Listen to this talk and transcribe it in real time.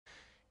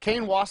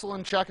Kane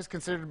Waselenchuk is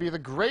considered to be the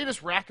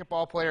greatest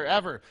racquetball player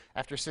ever.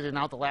 After sitting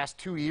out the last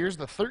 2 years,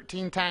 the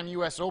 13-time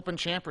U.S. Open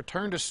champ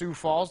returned to Sioux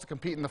Falls to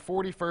compete in the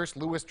 41st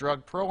Lewis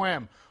Drug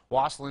Pro-Am.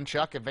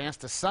 Waselenchuk advanced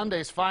to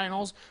Sunday's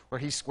finals, where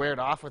he squared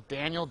off with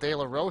Daniel De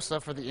La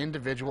Rosa for the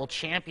individual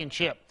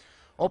championship.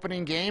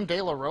 Opening game, De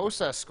La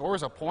Rosa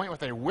scores a point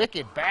with a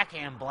wicked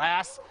backhand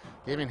blast,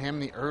 giving him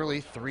the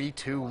early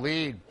 3-2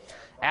 lead.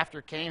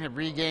 After Kane had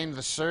regained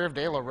the serve,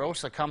 De La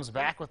Rosa comes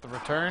back with the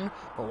return,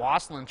 but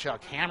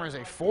Waselenchuk hammers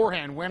a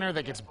forehand winner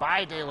that gets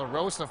by De La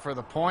Rosa for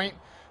the point,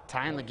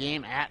 tying the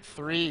game at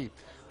 3.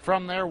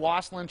 From there,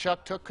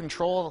 Waselenchuk took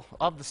control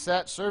of the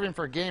set, serving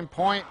for game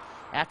point.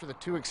 After the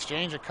two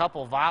exchange a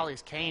couple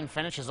volleys, Kane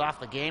finishes off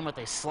the game with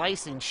a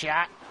slicing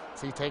shot,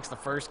 so he takes the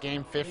first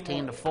game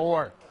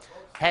 15-4.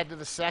 Head to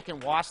the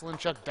second,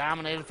 Waselenchuk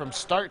dominated from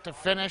start to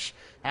finish.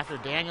 After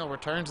Daniel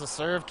returns the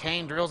serve,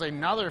 Kane drills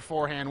another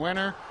forehand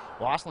winner.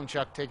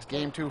 Waselenchuk takes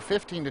game 2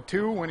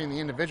 15-2, winning the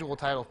individual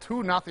title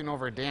 2-0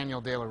 over Daniel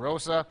De La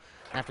Rosa.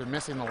 After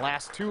missing the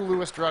last 2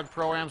 Lewis Drug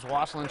Pro-Ams,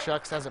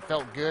 Waselenchuk says it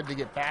felt good to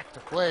get back to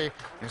play in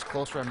his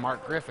close friend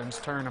Mark Griffin's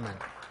tournament.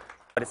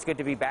 But it's good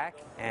to be back,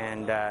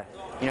 and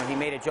he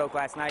made a joke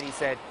last night. He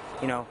said,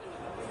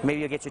 maybe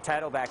you'll get your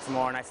title back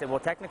tomorrow. And I said, well,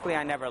 technically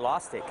I never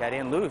lost it. I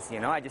didn't lose,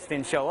 I just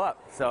didn't show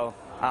up. So,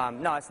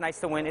 no, it's nice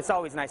to win. It's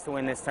always nice to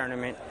win this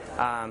tournament.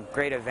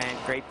 Great event,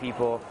 great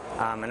people,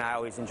 and I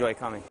always enjoy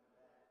coming.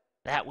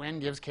 That win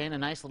gives Kane a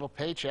nice little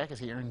paycheck as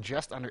he earned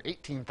just under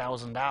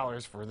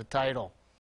 $18,000 for the title.